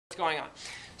going on.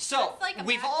 So, like a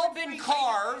we've all been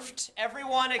carved,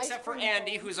 everyone except for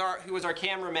Andy, who was our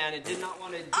cameraman and did not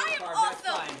want to be carved. That's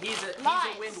fine. He's a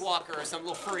windwalker or some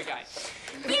little furry guy.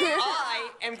 I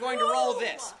am going to roll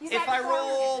this. If I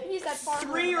roll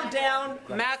 3 or down,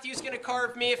 Matthew's going to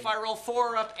carve me. If I roll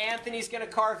 4 up, Anthony's going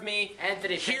to carve me.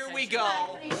 Anthony, here we go.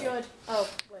 Anthony should. Oh,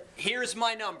 wait. Here's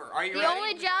my number. Are you The ready?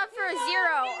 only job for a 0,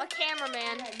 a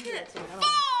cameraman.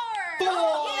 4!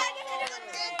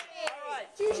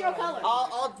 Choose your color.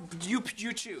 You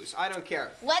choose. I don't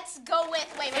care. Let's go with,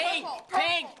 Pink,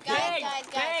 pink, Guys.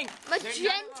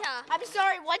 Magenta. I'm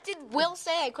sorry, what did Will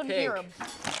say? I couldn't hear him.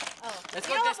 Let's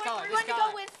You go know with this what? color. We're going to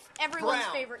go with everyone's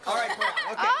Brown. favorite All color. right, brown.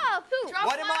 Okay. Oh, poop.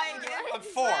 What am I again? I'm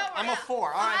 4. I'm a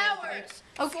 4. All right, Anthony.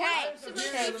 Okay.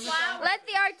 Let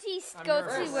the artiste go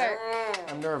to work.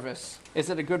 I'm nervous. Is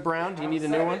it a good brown? Do you need a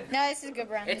new one? No, this is a good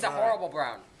brown. It's a horrible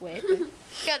brown. Wait.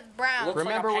 Good brown. Looks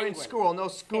Remember, like a we're in penguin. school. No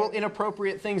school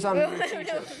inappropriate things on your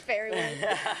teacher. Very well.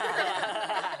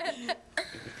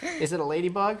 Is it a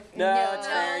ladybug? No, it's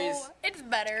fairies. It's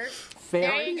better.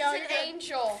 Fairies? It's an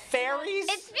angel. Fairies?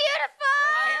 It's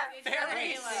beautiful.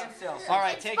 Fairies. All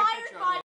right, take a picture of me.